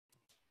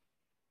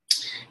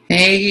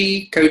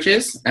Hey,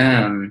 coaches.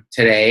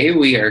 Today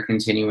we are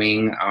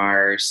continuing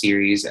our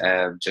series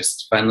of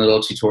just fun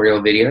little tutorial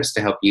videos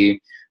to help you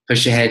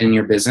push ahead in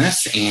your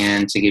business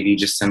and to give you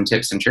just some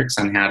tips and tricks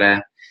on how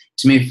to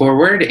move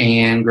forward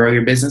and grow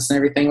your business and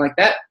everything like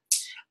that.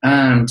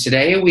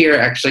 Today we are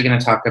actually going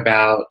to talk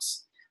about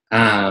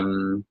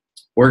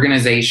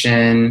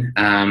organization,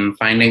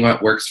 finding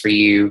what works for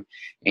you,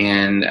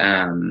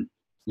 and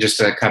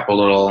just a couple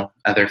little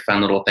other fun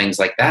little things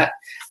like that.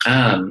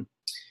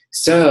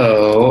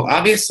 So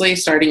obviously,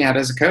 starting out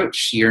as a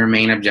coach, your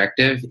main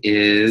objective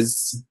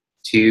is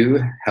to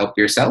help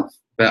yourself,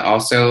 but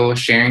also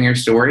sharing your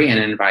story and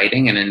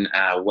inviting and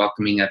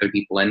welcoming other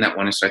people in that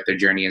want to start their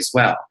journey as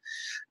well.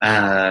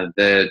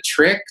 The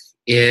trick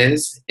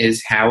is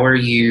how are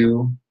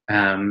you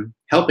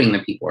helping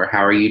the people, or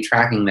how are you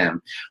tracking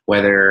them?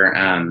 Whether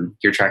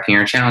you're tracking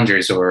your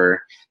challengers,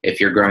 or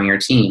if you're growing your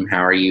team,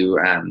 how are you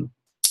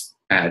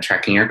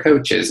tracking your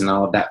coaches and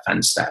all of that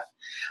fun stuff.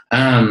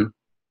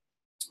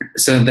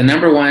 So the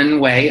number one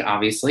way,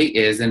 obviously,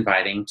 is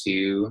inviting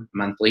to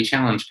monthly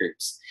challenge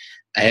groups.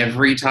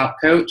 Every top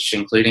coach,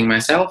 including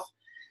myself,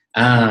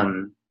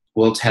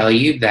 will tell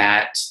you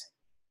that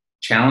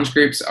challenge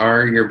groups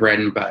are your bread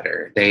and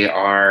butter. They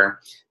are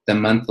the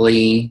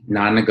monthly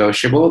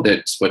non-negotiable.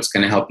 That's what's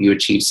going to help you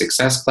achieve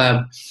Success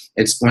Club.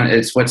 It's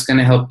what's going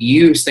to help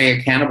you stay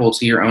accountable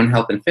to your own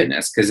health and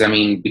fitness. Because, I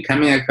mean,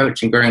 becoming a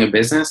coach and growing a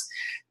business,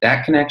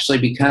 that can actually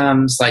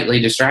become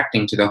slightly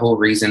distracting to the whole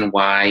reason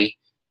why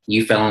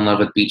you fell in love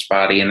with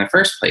Beachbody in the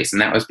first place. And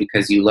that was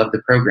because you love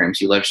the programs,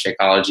 you love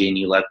Shakeology, and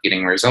you love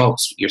getting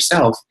results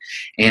yourself.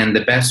 And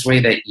the best way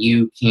that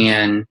you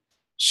can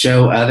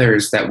show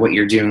others that what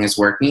you're doing is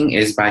working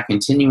is by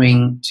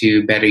continuing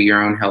to better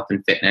your own health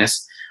and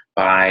fitness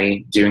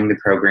by doing the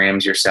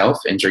programs yourself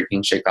and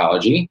drinking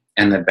Shakeology.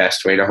 And the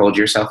best way to hold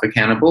yourself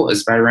accountable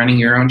is by running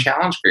your own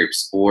challenge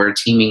groups or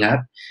teaming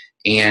up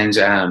and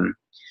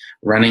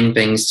running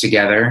things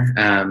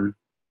together.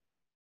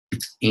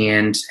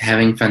 And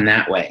having fun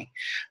that way.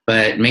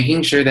 But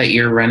making sure that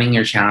you're running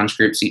your challenge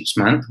groups each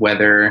month,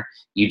 whether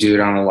you do it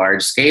on a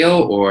large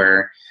scale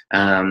or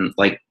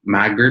like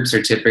my groups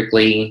are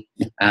typically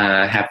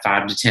have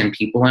 5 to 10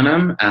 people in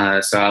them.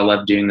 So I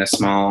love doing the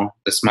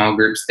small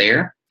groups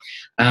there.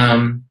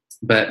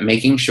 But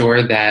making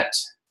sure that,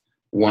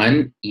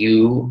 one,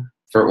 you,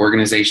 for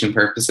organization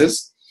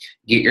purposes,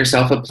 get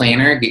yourself a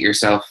planner, get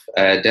yourself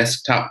a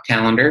desktop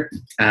calendar,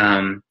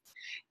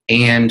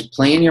 and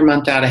plan your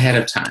month out ahead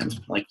of time.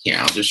 Like here,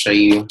 I'll just show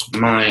you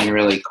mine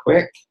really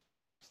quick.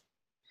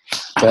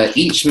 But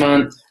each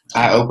month,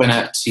 I open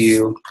up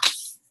to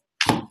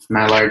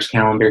my large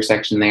calendar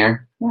section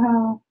there.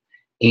 Wow.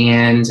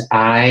 And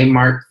I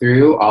mark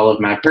through all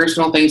of my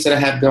personal things that I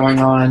have going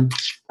on,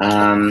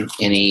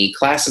 any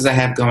classes I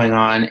have going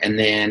on, and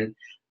then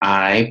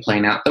I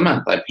plan out the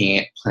month. I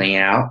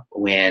plan out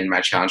when my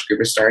challenge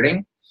group is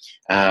starting,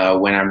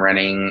 when I'm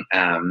running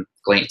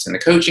Glance in the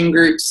coaching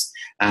groups,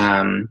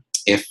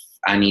 if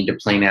I need to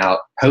plan out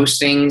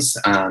postings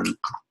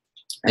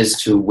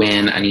as to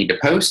when I need to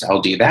post,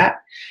 I'll do that.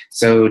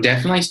 So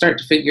definitely start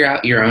to figure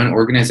out your own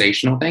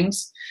organizational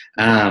things.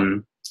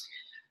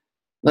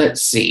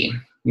 Let's see.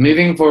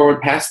 Moving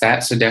forward past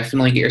that, so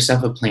definitely get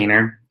yourself a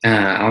planner.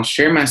 I'll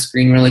share my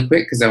screen really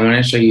quick because I want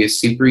to show you a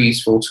super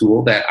useful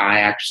tool that I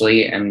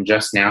actually am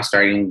just now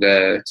starting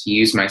to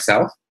use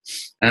myself.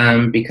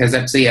 Because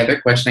that's the other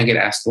question I get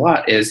asked a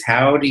lot is,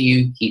 how do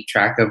you keep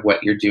track of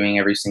what you're doing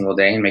every single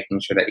day and making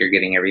sure that you're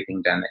getting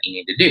everything done that you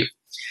need to do?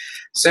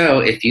 So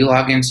if you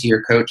log into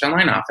your Coach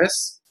Online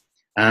Office,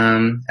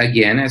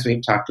 again, as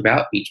we've talked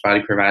about,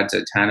 Beachbody provides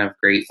a ton of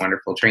great,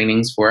 wonderful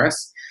trainings for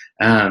us.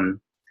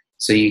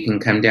 So you can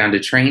come down to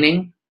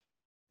training,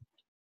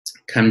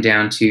 come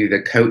down to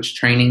the coach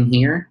training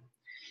here,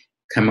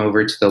 come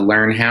over to the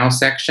Learn How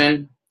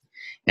section.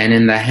 And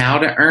in the How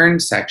to Earn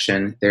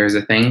section, there's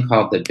a thing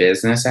called the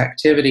Business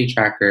Activity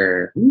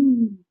Tracker.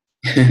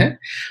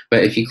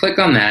 But if you click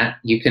on that,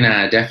 you can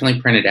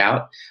definitely print it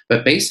out.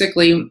 But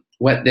basically,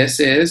 what this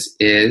is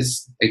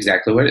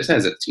exactly what it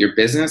says. It's your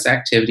Business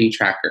Activity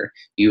Tracker.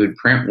 You would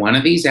print one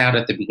of these out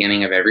at the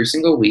beginning of every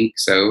single week.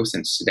 So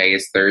since today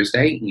is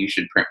Thursday, you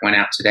should print one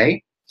out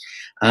today.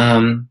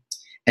 And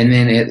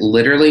then it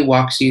literally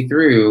walks you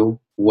through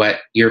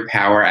what your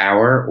power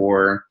hour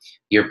or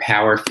your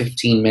power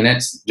 15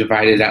 minutes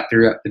divided out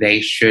throughout the day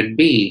should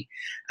be.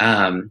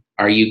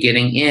 Are you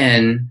getting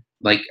in,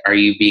 like, are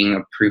you being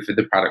a proof of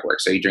the product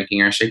works? Are you drinking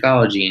your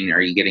Shakeology, and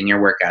are you getting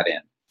your workout in?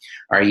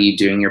 Are you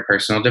doing your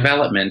personal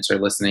development or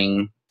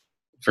listening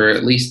for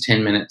at least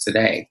 10 minutes a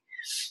day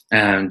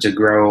to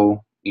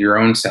grow your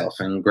own self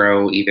and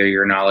grow either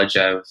your knowledge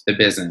of the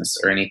business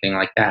or anything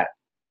like that?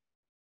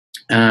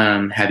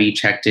 Have you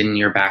checked in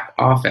your back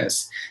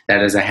office?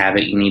 That is a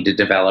habit you need to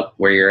develop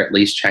where you're at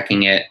least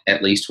checking it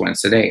at least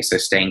once a day. So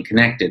staying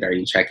connected. Are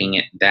you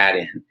checking that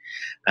in?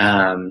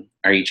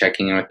 Are you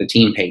checking in with the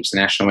team page, the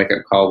National Wake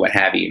Up Call, what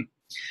have you?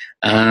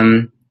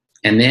 And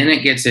then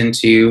it gets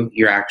into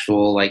your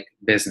actual like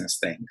business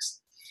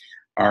things.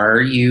 Are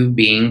you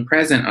being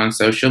present on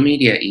social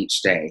media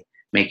each day?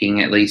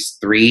 making at least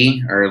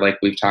 3, or like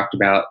we've talked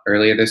about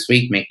earlier this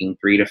week, making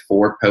 3 to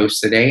 4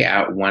 posts a day,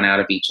 one out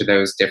of each of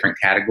those different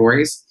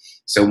categories.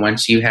 So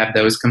once you have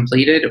those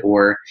completed,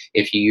 or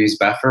if you use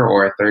Buffer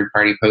or a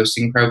third-party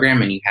posting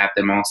program and you have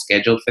them all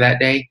scheduled for that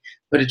day,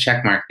 put a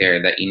check mark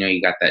there that you know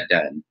you got that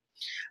done.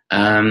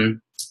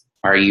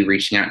 Are you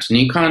reaching out to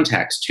new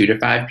contacts, 2 to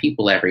 5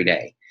 people every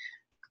day?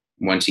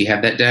 Once you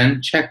have that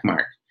done, check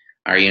mark.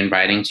 Are you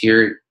inviting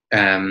to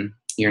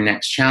your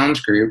next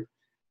challenge group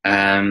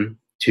 2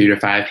 to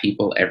 5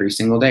 people every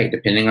single day?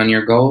 Depending on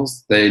your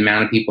goals, the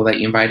amount of people that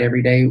you invite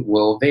every day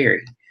will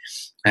vary.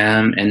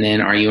 And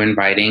then are you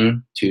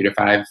inviting 2 to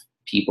 5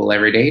 people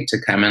every day to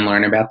come and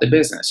learn about the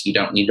business? You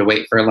don't need to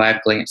wait for a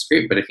live glance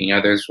group, but if you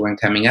know there's one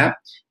coming up,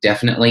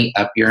 definitely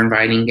up your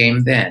inviting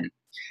game then.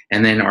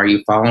 And then are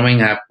you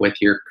following up with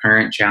your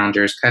current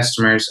challengers,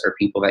 customers, or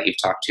people that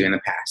you've talked to in the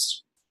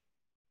past?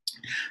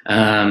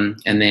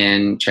 And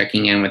then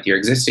checking in with your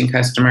existing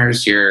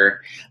customers, your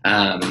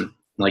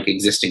like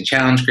existing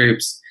challenge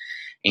groups,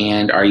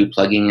 and are you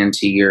plugging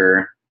into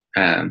your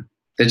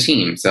the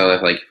team? So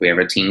if we have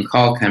a team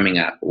call coming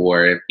up,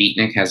 or if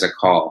Beatnik has a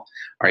call,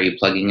 are you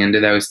plugging into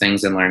those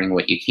things and learning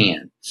what you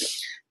can?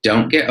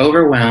 Don't get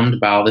overwhelmed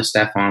by all the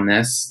stuff on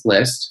this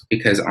list,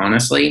 because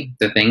honestly,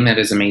 the thing that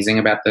is amazing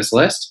about this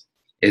list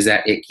is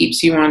that it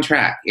keeps you on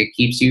track. It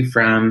keeps you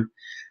from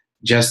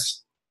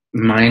just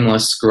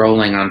mindless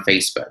scrolling on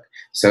Facebook.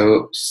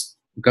 So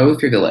go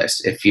through the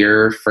list. If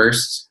your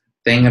first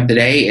thing of the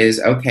day is,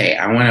 okay,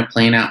 I want to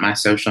plan out my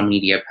social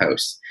media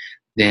posts,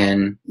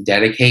 then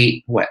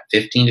dedicate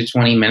 15 to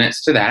 20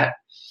 minutes to that.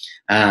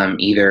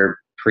 Either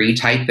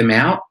pre-type them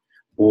out,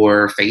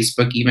 or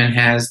Facebook even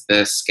has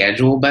the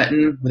schedule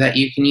button that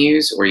you can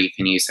use, or you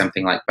can use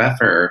something like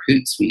Buffer or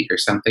Hootsuite or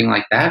something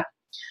like that,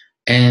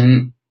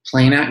 and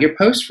plan out your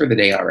post for the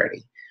day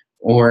already.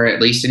 Or at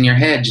least in your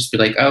head, just be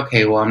like,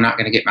 okay, well, I'm not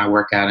going to get my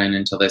workout in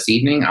until this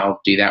evening. I'll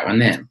do that one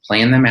then.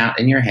 Plan them out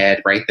in your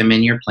head, write them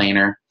in your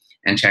planner,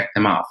 and check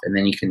them off. And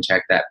then you can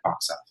check that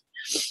box off.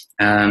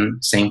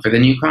 Same for the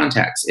new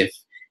contacts.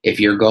 If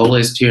your goal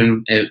is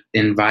to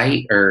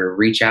invite or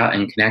reach out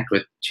and connect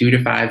with 2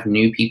 to 5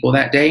 new people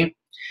that day,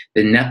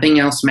 then nothing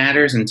else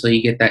matters until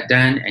you get that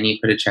done and you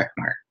put a check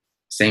mark.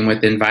 Same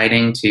with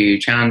inviting to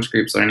challenge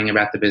groups, learning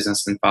about the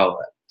business, and follow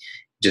up.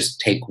 Just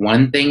take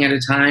one thing at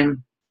a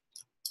time,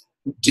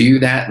 do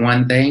that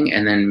one thing,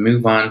 and then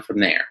move on from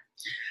there.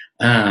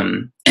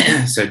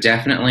 So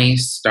definitely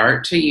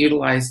start to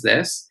utilize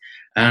this,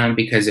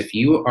 because if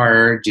you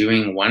are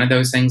doing one of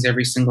those things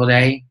every single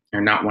day, or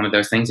not one of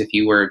those things, if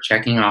you were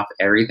checking off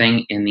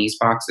everything in these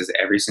boxes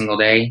every single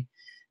day,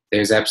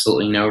 there's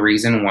absolutely no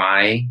reason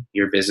why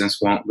your business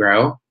won't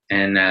grow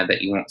and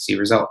that you won't see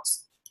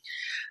results.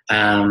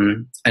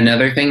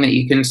 Another thing that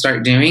you can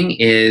start doing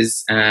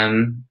is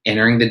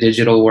entering the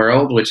digital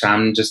world, which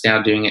I'm just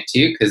now doing it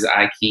too, because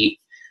I keep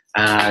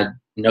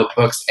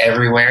notebooks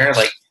everywhere,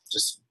 like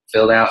just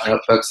filled out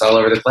notebooks all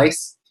over the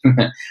place.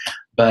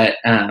 But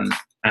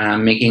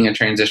I'm making a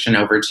transition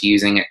over to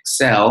using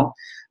Excel,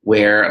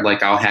 where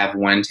I'll have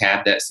one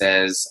tab that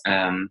says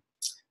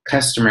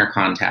customer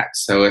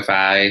contacts. So if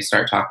I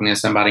start talking to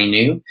somebody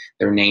new,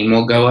 their name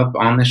will go up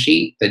on the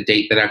sheet, the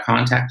date that I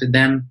contacted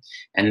them,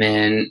 and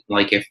then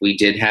if we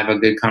did have a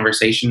good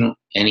conversation,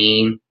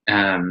 any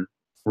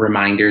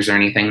reminders or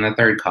anything in the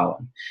third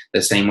column.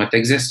 The same with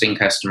existing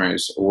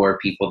customers or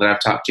people that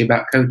I've talked to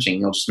about coaching.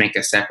 You'll just make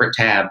a separate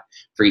tab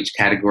for each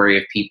category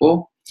of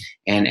people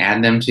and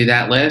add them to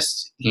that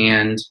list.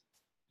 And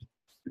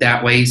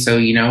that way, so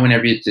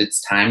whenever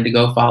it's time to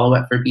go follow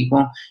up for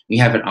people,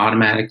 you have an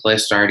automatic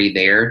list already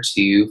there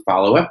to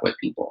follow up with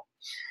people.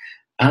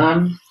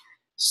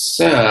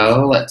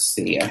 So let's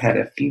see, I had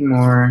a few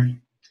more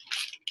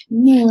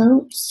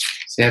notes.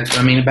 See, that's what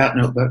I mean about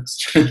notebooks.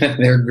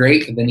 They're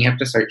great, but then you have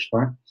to search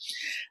for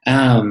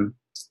them.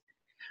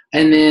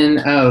 And then,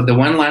 the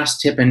one last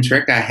tip and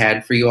trick I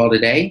had for you all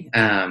today,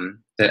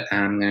 that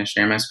I'm going to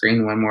share my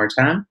screen one more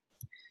time,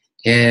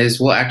 is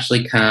we'll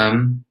actually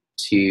come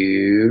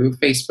to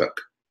Facebook.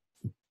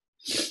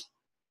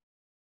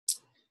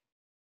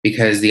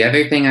 Because the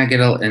other thing I get,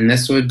 and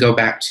this would go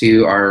back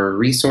to our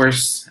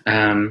resource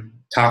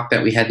talk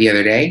that we had the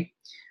other day,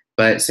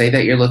 but say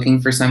that you're looking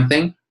for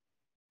something.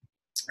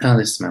 Oh,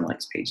 this is my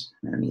likes page.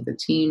 I need the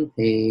team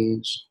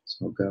page. So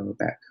we'll go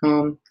back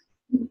home.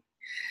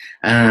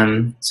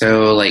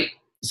 So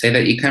say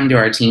that you come to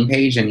our team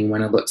page and you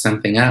want to look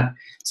something up.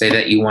 Say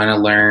that you want to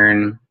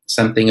learn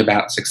something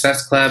about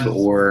Success Club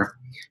or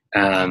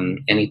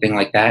anything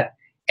like that.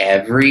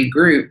 Every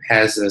group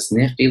has this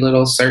nifty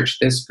little search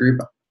this group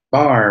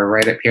bar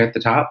right up here at the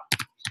top.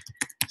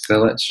 So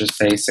let's just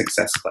say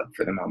Success Club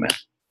for the moment.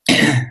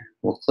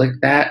 We'll click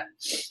that,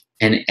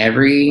 and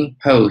every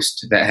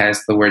post that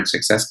has the word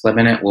Success Club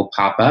in it will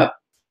pop up,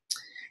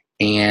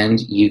 and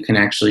you can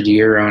actually do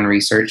your own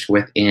research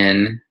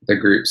within the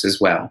groups as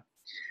well.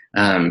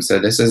 So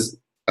this is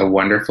a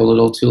wonderful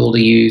little tool to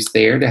use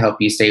there to help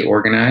you stay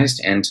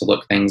organized and to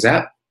look things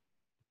up.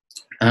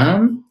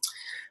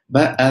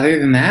 But other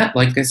than that,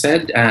 like I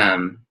said,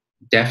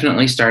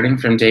 definitely starting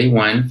from day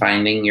one,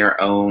 finding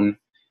your own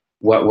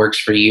what works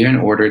for you in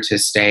order to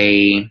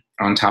stay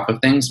on top of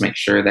things. Make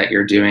sure that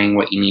you're doing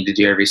what you need to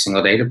do every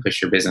single day to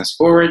push your business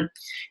forward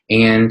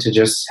and to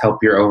just help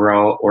your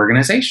overall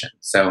organization.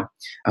 So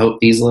I hope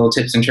these little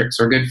tips and tricks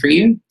were good for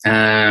you.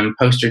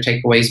 Post your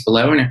takeaways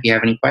below, and if you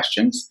have any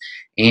questions,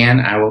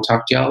 and I will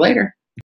talk to y'all later.